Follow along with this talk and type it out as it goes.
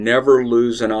Never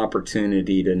lose an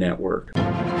opportunity to network.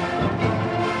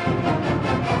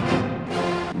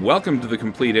 Welcome to the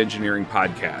Complete Engineering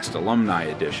Podcast, Alumni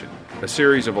Edition, a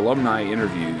series of alumni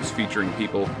interviews featuring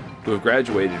people who have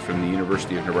graduated from the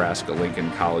University of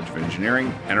Nebraska-Lincoln College of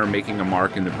Engineering and are making a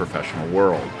mark in the professional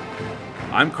world.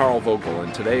 I'm Carl Vogel,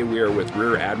 and today we are with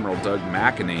Rear Admiral Doug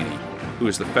McAneny, who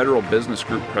is the Federal Business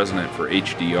Group President for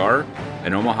HDR,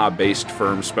 an Omaha-based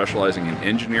firm specializing in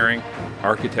engineering,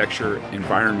 architecture,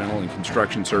 environmental, and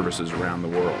construction services around the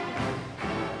world.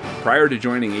 Prior to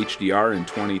joining HDR in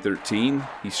 2013,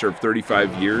 he served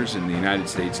 35 years in the United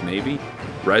States Navy,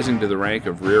 rising to the rank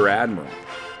of Rear Admiral.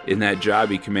 In that job,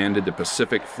 he commanded the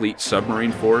Pacific Fleet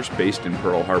Submarine Force based in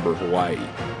Pearl Harbor, Hawaii.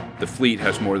 The fleet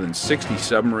has more than 60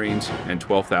 submarines and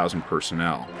 12,000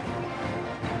 personnel.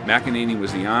 McAneny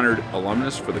was the honored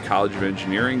alumnus for the College of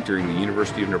Engineering during the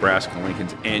University of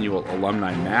Nebraska-Lincoln's annual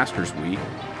Alumni Masters Week,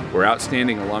 where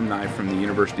outstanding alumni from the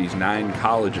university's 9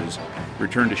 colleges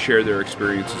returned to share their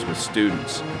experiences with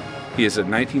students. He is a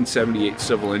 1978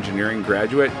 civil engineering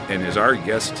graduate and is our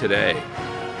guest today.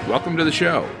 Welcome to the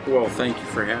show. Well, thank you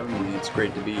for having me. It's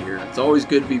great to be here. It's always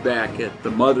good to be back at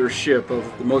the mothership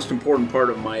of the most important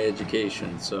part of my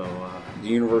education. So the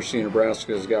University of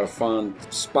Nebraska has got a fond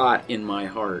spot in my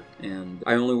heart. And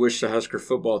I only wish the Husker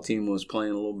football team was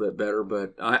playing a little bit better,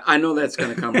 but I know that's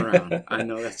going to come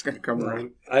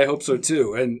around. I hope so,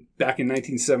 too. And back in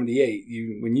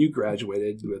 1978, when you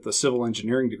graduated with a civil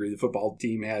engineering degree, the football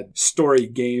team had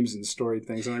storied games and storied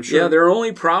things. And I'm sure their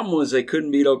only problem was they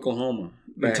couldn't beat Oklahoma.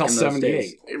 Until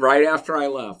 78. Right after I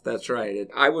left, that's right.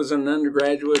 I was an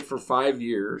undergraduate for 5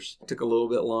 years. It took a little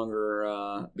bit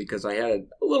longer because I had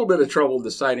a little bit of trouble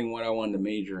deciding what I wanted to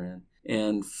major in.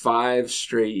 And 5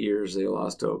 straight years they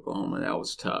lost to Oklahoma. That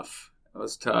was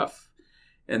tough.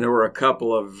 And there were a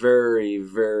couple of very,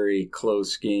 very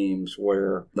close games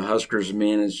where the Huskers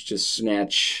managed to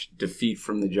snatch defeat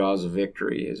from the jaws of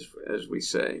victory, as we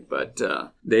say. But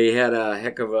they had a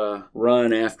heck of a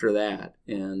run after that,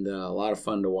 and a lot of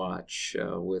fun to watch.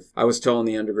 I was telling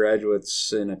the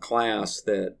undergraduates in a class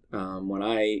that when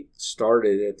I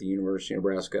started at the University of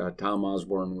Nebraska, Tom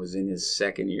Osborne was in his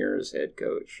second year as head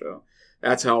coach. So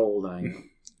that's how old I am.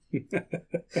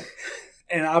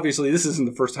 And obviously, this isn't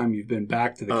the first time you've been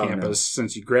back to the campus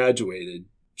since you graduated.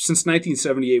 Since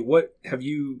 1978, what have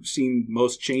you seen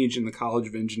most change in the College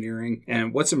of Engineering,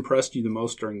 and what's impressed you the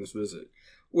most during this visit?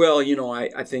 Well,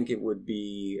 I think it would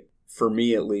be, for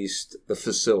me at least, the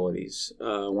facilities.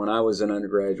 When I was an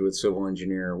undergraduate civil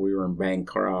engineer, we were in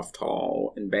Bancroft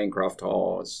Hall, and Bancroft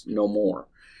Hall is no more.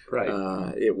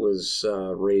 Right. It was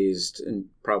raised and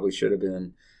probably should have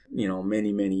been,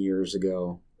 many, many years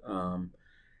ago.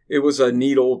 It was a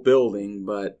neat old building,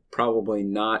 but probably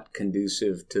not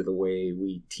conducive to the way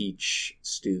we teach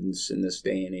students in this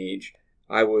day and age.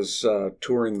 I was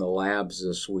touring the labs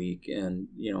this week, and,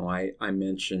 I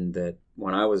mentioned that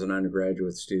when I was an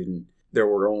undergraduate student, there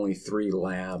were only 3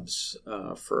 labs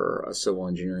for a civil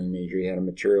engineering major. You had a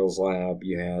materials lab,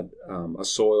 you had a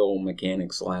soil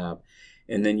mechanics lab,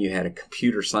 and then you had a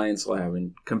computer science lab.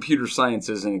 And computer science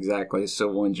isn't exactly a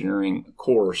civil engineering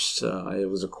course. It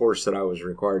was a course that I was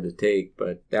required to take,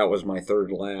 but that was my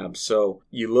 3rd lab. So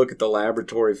you look at the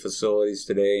laboratory facilities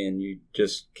today, and you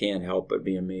just can't help but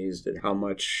be amazed at how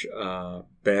much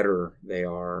better they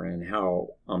are and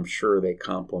how I'm sure they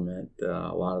complement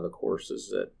a lot of the courses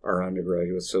that our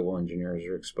undergraduate civil engineers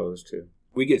are exposed to.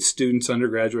 We get students,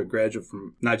 undergraduate, graduate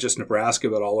from not just Nebraska,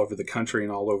 but all over the country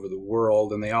and all over the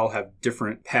world, and they all have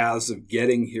different paths of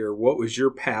getting here. What was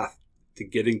your path to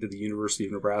getting to the University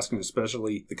of Nebraska, and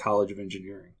especially the College of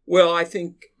Engineering? Well, I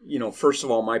think, first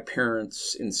of all, my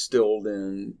parents instilled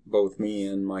in both me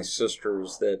and my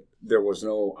sisters that there was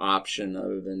no option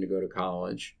other than to go to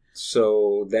college.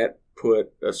 So that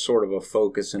put a sort of a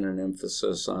focus and an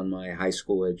emphasis on my high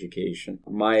school education.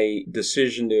 My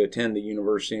decision to attend the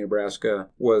University of Nebraska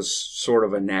was sort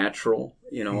of a natural.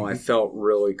 I felt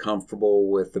really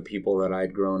comfortable with the people that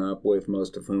I'd grown up with,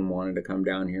 most of whom wanted to come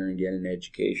down here and get an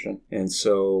education. And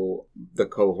so the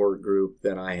cohort group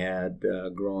that I had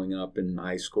growing up in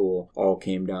high school all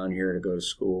came down here to go to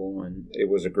school, and it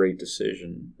was a great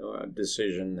decision, a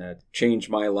decision that changed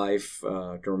my life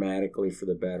dramatically for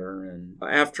the better. And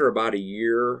after about a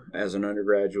year as an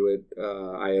undergraduate,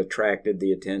 I attracted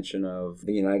the attention of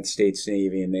the United States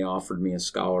Navy, and they offered me a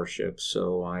scholarship.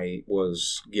 So I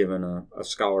was given a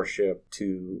scholarship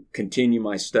to continue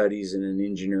my studies in an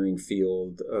engineering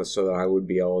field so that I would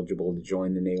be eligible to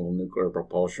join the Naval Nuclear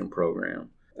Propulsion Program.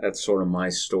 That's sort of my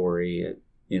story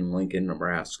in Lincoln,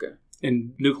 Nebraska.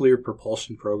 And nuclear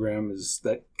propulsion program, is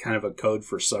that kind of a code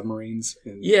for submarines?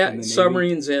 In the Navy?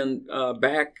 Submarines. And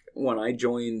back when I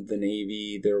joined the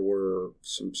Navy, there were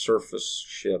some surface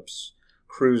ships,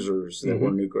 cruisers that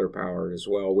were nuclear powered as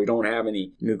well. We don't have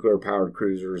any nuclear powered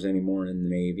cruisers anymore in the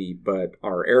Navy, but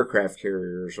our aircraft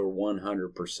carriers are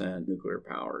 100% nuclear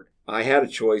powered. I had a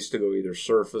choice to go either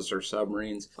surface or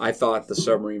submarines. I saw the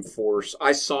submarine force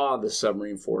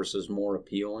as more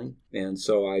appealing, and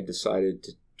so I decided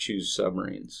to choose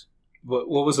submarines. What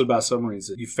was it about submarines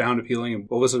that you found appealing, and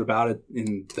what was it about it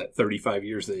in that 35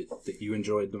 years that you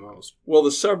enjoyed the most? Well,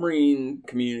 the submarine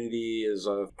community is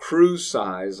a cruise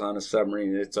size on a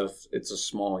submarine. It's a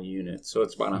small unit, so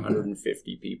it's about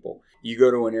 150 people. You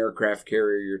go to an aircraft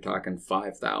carrier, you're talking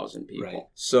 5,000 people. Right.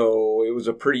 So it was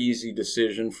a pretty easy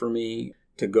decision for me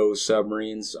to go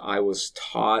submarines. I was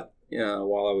taught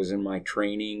while I was in my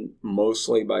training,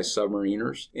 mostly by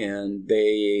submariners, and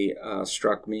they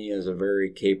struck me as a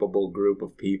very capable group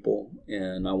of people,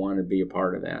 and I wanted to be a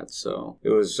part of that. So it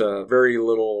was very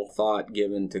little thought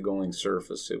given to going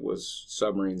surface. It was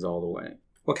submarines all the way.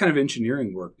 What kind of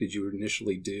engineering work did you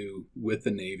initially do with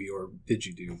the Navy, or did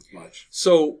you do much?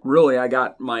 So really, I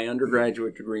got my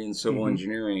undergraduate degree in civil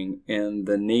engineering, and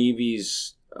the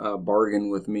Navy's bargain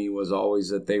with me was always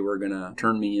that they were going to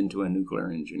turn me into a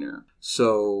nuclear engineer.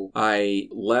 So I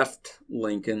left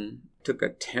Lincoln, took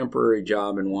a temporary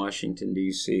job in Washington,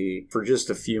 D.C. for just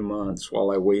a few months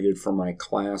while I waited for my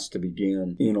class to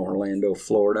begin in Orlando,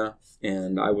 Florida.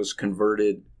 And I was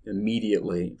converted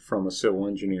immediately from a civil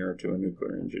engineer to a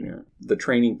nuclear engineer. The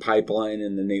training pipeline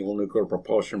in the Naval Nuclear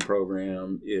Propulsion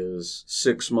Program is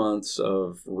 6 months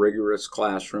of rigorous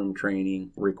classroom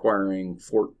training requiring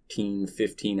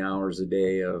 15 hours a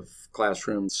day of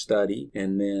classroom study.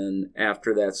 And then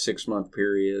after that 6-month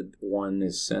period, one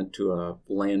is sent to a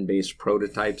land-based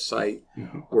prototype site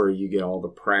where you get all the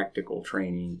practical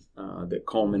training that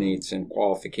culminates in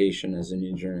qualification as an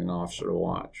engineering officer to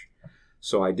watch.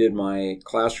 So I did my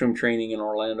classroom training in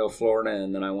Orlando, Florida,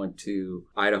 and then I went to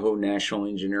Idaho National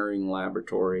Engineering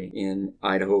Laboratory in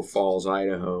Idaho Falls,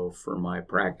 Idaho for my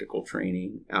practical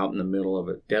training out in the middle of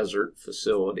a desert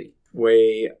facility,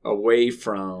 way away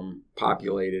from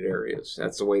populated areas.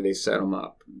 That's the way they set them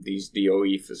up, these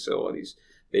DOE facilities.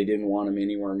 They didn't want them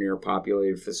anywhere near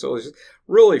populated facilities,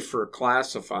 really for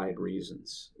classified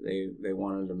reasons. They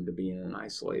wanted them to be in an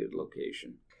isolated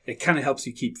location. It kind of helps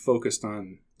you keep focused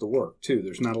on the work, too.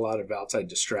 There's not a lot of outside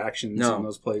distractions in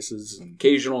those places.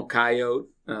 Occasional coyote.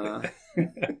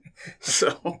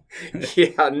 So,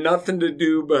 yeah, nothing to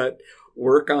do but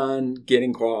work on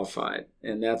getting qualified.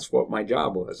 And that's what my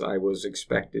job was. I was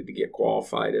expected to get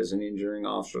qualified as an engineering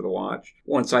officer to watch.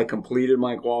 Once I completed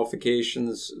my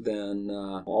qualifications, then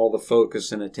all the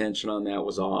focus and attention on that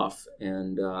was off.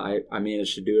 And I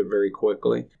managed to do it very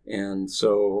quickly. And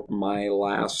so my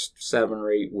last 7 or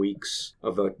 8 weeks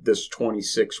of this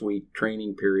 26-week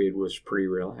training period was pretty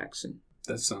relaxing.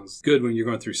 That sounds good when you're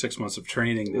going through 6 months of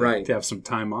training to have some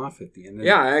time off at the end.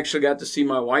 Yeah, I actually got to see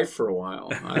my wife for a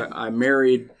while. I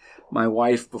married my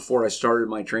wife before I started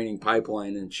my training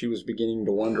pipeline, and she was beginning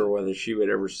to wonder whether she would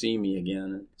ever see me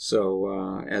again.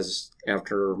 So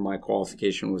after my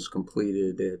qualification was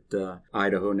completed at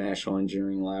Idaho National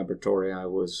Engineering Laboratory, I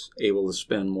was able to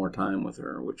spend more time with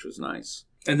her, which was nice.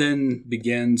 And then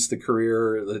begins the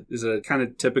career. Is it kind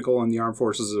of typical in the armed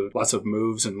forces of lots of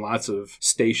moves and lots of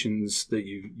stations that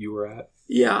you were at?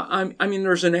 Yeah, I mean,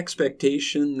 there's an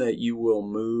expectation that you will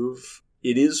move.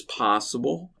 It is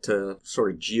possible to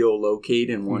sort of geolocate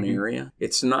in one area.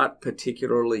 It's not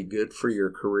particularly good for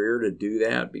your career to do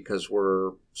that because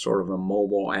we're sort of a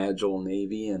mobile, agile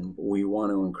Navy, and we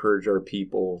want to encourage our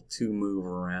people to move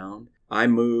around. I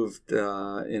moved in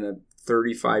a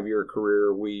 35-year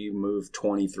career, we moved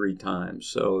 23 times.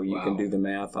 So you can do the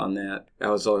math on that. That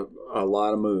was a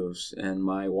lot of moves. And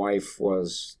my wife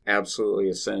was absolutely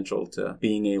essential to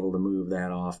being able to move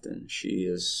that often. She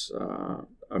is an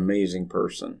amazing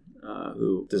person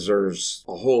who deserves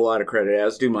a whole lot of credit,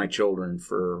 as do my children,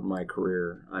 for my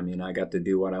career. I mean, I got to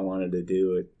do what I wanted to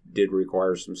do. It did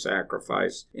require some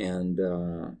sacrifice, and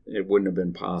it wouldn't have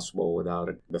been possible without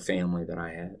the family that I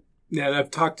had. Yeah,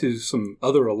 I've talked to some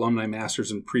other Alumni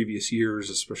Masters in previous years,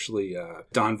 especially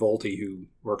Don Volte, who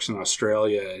works in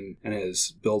Australia and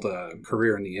has built a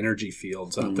career in the energy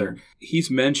fields out there.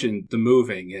 He's mentioned the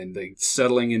moving and the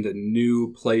settling into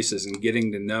new places and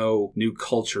getting to know new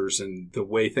cultures and the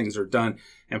way things are done.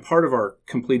 And part of our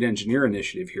Complete Engineer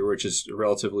initiative here, which is a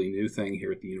relatively new thing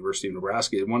here at the University of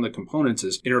Nebraska, one of the components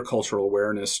is intercultural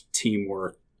awareness,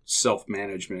 teamwork,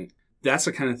 self-management. that's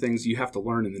the kind of things you have to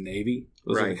learn in the Navy.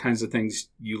 Those are the kinds of things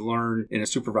you learn in a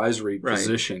supervisory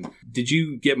position. Did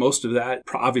you get most of that,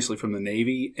 obviously, from the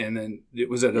Navy? And then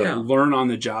was it a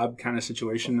learn-on-the-job kind of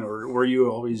situation, or were you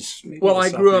always maybe I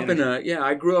grew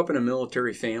up in a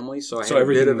military family, so I had a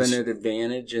bit of an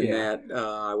advantage in that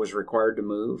I was required to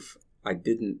move. I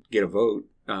didn't get a vote.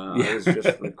 I was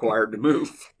just required to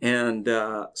move. And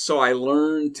so I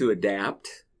learned to adapt.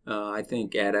 I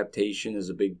think adaptation is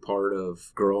a big part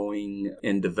of growing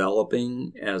and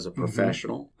developing as a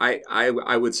professional.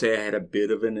 I would say I had a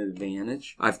bit of an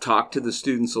advantage. I've talked to the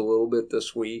students a little bit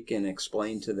this week and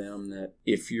explained to them that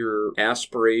if your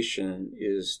aspiration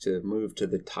is to move to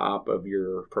the top of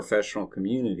your professional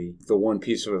community, the one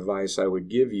piece of advice I would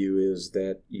give you is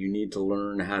that you need to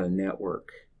learn how to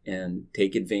network and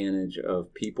take advantage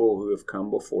of people who have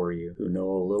come before you, who know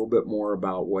a little bit more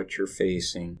about what you're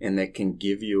facing, and that can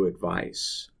give you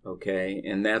advice, okay?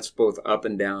 And that's both up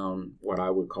and down what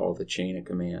I would call the chain of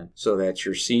command. So that's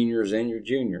your seniors and your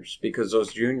juniors, because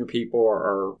those junior people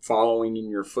are following in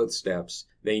your footsteps.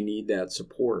 They need that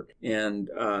support. And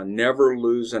never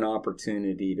lose an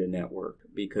opportunity to network,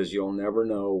 because you'll never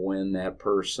know when that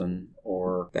person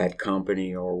or that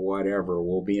company or whatever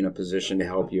will be in a position to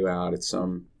help you out at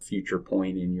some future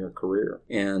point in your career.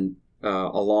 And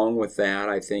along with that,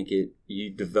 I think you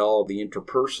develop the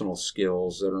interpersonal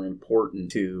skills that are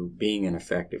important to being an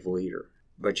effective leader.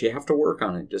 But you have to work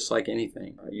on it, just like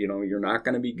anything. You're not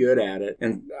going to be good at it.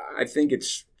 And I think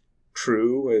it's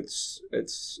true.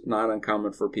 It's not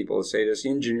uncommon for people to say this.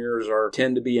 Engineers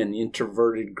tend to be an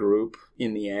introverted group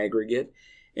in the aggregate,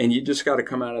 and you just got to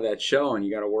come out of that shell and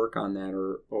you got to work on that,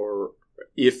 or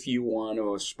if you want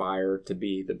to aspire to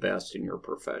be the best in your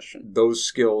profession, those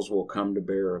skills will come to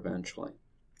bear eventually.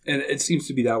 And it seems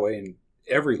to be that way in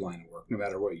every line of work, no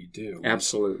matter what you do.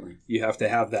 Absolutely. You have to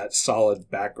have that solid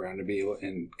background to be able,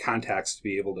 and contacts to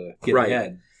be able to get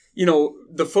ahead.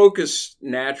 The focus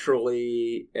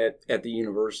naturally at the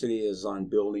university is on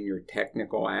building your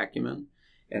technical acumen,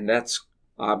 and that's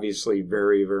obviously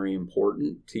very, very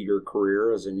important to your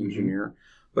career as an engineer.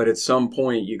 But at some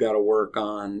point, you got to work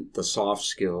on the soft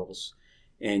skills,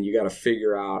 and you got to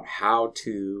figure out how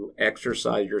to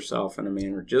exercise yourself in a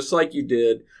manner just like you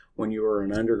did when you were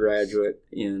an undergraduate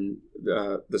in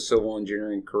the civil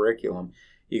engineering curriculum.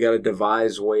 You got to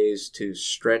devise ways to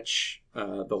stretch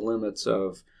the limits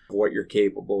of what you're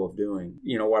capable of doing.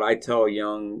 What I tell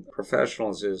young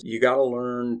professionals is you got to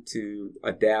learn to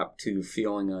adapt to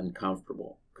feeling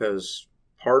uncomfortable, because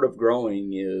part of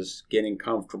growing is getting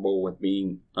comfortable with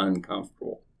being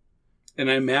uncomfortable. And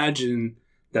I imagine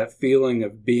that feeling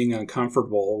of being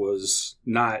uncomfortable was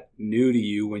not new to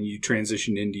you when you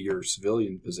transitioned into your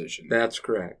civilian position. That's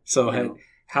correct. So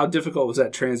how difficult was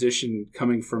that transition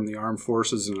coming from the armed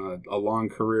forces and a long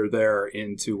career there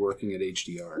into working at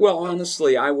HDR? Well,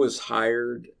 honestly, I was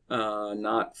hired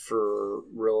not for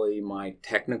really my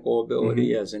technical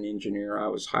ability as an engineer. I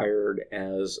was hired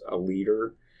as a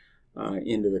leader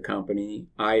into the company.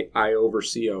 I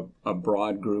oversee a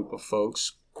broad group of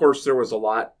folks. Of course, there was a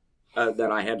lot that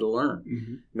I had to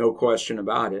learn, no question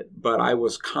about it. But I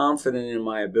was confident in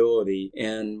my ability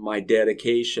and my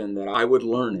dedication that I would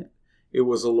learn it. It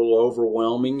was a little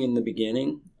overwhelming in the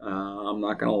beginning. I'm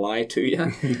not going to lie to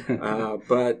you.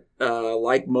 But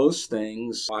like most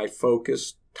things, I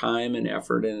focused time and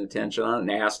effort and attention on it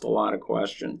and asked a lot of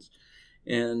questions.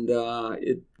 And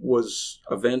it was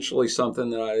eventually something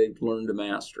that I learned to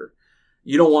master.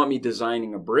 You don't want me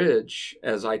designing a bridge,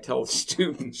 as I tell the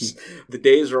students. The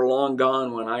days are long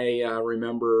gone when I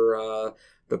remember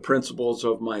the principles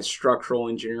of my structural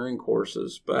engineering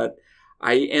courses. But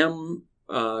I am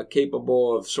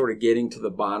capable of sort of getting to the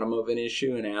bottom of an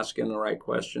issue and asking the right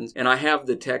questions. And I have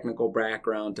the technical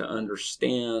background to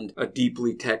understand a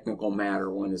deeply technical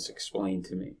matter when it's explained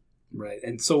to me. Right.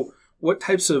 And so what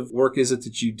types of work is it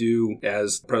that you do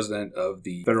as president of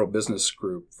the Federal Business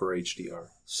Group for HDR?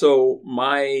 So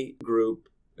my group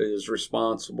is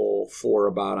responsible for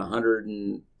about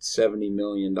 $170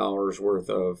 million worth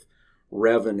of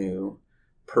revenue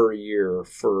per year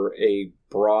for a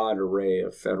broad array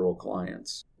of federal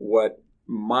clients. What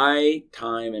my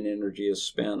time and energy is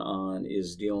spent on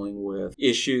is dealing with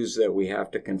issues that we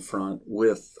have to confront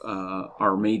with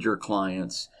our major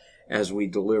clients as we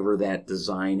deliver that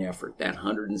design effort, that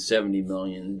 $170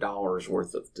 million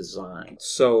worth of design.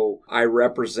 So I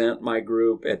represent my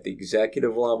group at the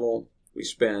executive level. We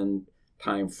spend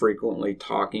time frequently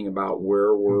talking about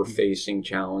where we're facing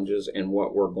challenges and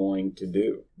what we're going to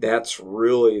do. That's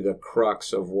really the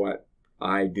crux of what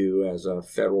I do as a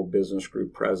Federal Business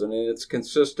Group president. It's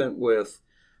consistent with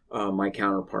my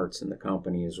counterparts in the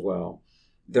company as well.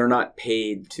 they're not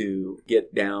paid to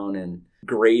get down and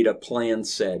grade a plan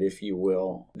set, if you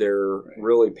will. They're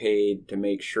really paid to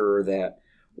make sure that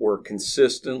we're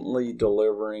consistently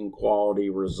delivering quality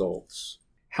results.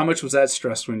 How much was that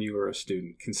stressed when you were a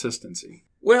student? Consistency?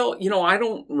 Well, I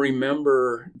don't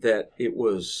remember that it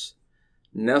was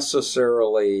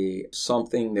necessarily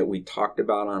something that we talked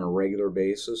about on a regular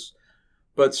basis,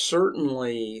 but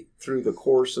certainly through the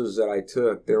courses that I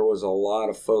took, there was a lot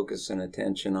of focus and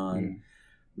attention on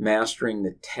mastering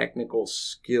the technical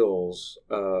skills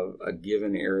of a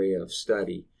given area of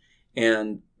study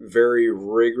and very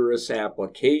rigorous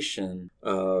application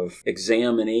of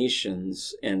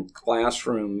examinations and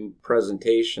classroom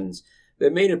presentations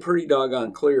that made it pretty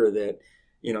doggone clear that,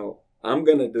 I'm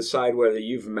going to decide whether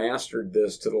you've mastered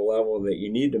this to the level that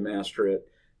you need to master it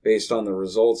based on the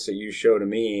results that you show to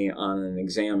me on an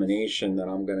examination that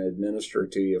I'm going to administer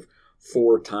to you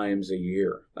 4 times a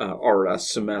year, or a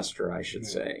semester, I should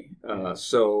say.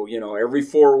 So, every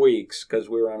 4 weeks, because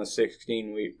we were on a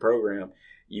 16-week program,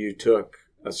 you took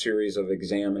a series of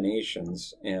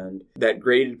examinations, and that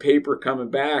graded paper coming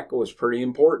back was pretty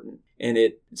important. And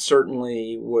it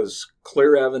certainly was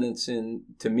clear evidence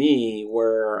to me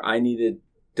where I needed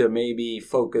to maybe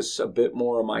focus a bit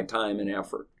more of my time and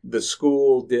effort. The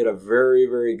school did a very,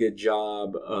 very good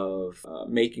job of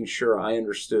making sure I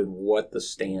understood what the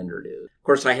standard is. Of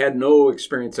course, I had no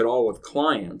experience at all with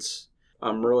clients.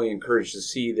 I'm really encouraged to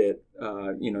see that,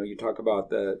 you talk about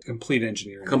the Complete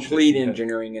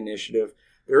Engineering Initiative.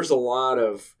 There's a lot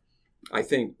of, I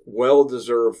think,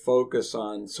 well-deserved focus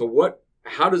on,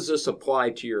 how does this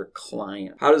apply to your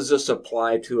client? How does this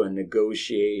apply to a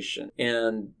negotiation?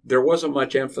 And there wasn't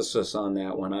much emphasis on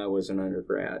that when I was an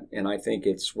undergrad, and I think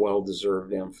it's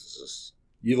well-deserved emphasis.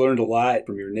 You learned a lot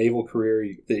from your naval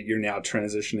career that you're now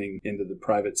transitioning into the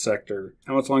private sector.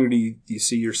 How much longer do you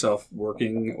see yourself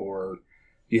working, or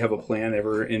do you have a plan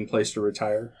ever in place to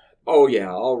retire? Oh, yeah,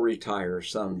 I'll retire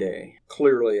someday.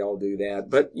 Clearly, I'll do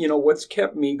that. But, what's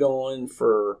kept me going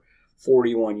for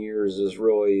 41 years is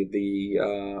really the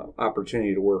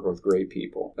opportunity to work with great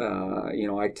people.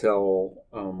 I tell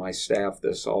my staff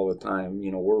this all the time.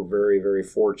 We're very, very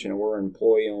fortunate. We're an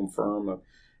employee-owned firm of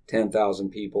 10,000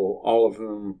 people, all of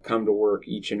whom come to work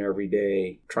each and every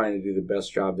day trying to do the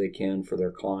best job they can for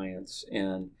their clients.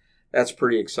 And that's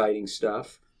pretty exciting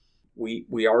stuff.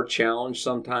 We are challenged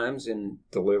sometimes in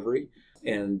delivery,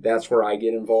 and that's where I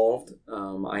get involved.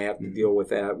 I have to deal with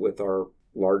that with our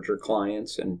larger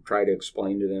clients and try to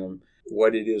explain to them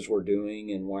what it is we're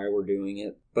doing and why we're doing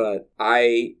it. But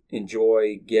I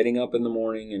enjoy getting up in the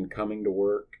morning and coming to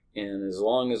work. And as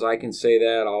long as I can say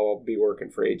that, I'll be working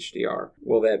for HDR.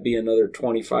 Will that be another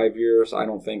 25 years? I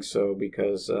don't think so,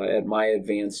 because at my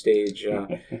advanced stage,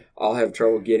 I'll have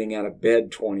trouble getting out of bed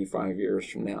 25 years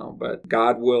from now. But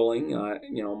God willing,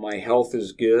 my health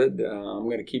is good. I'm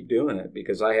going to keep doing it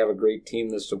because I have a great team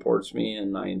that supports me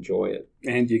and I enjoy it.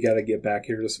 And you got to get back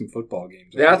here to some football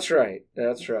games. Right?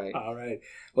 That's right. All right.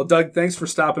 Well, Doug, thanks for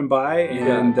stopping by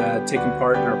and taking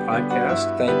part in our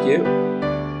podcast. Thank you.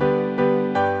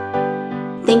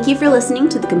 Thank you for listening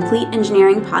to the Complete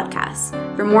Engineering Podcast.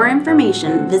 For more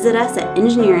information, visit us at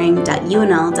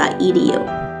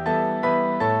engineering.unl.edu.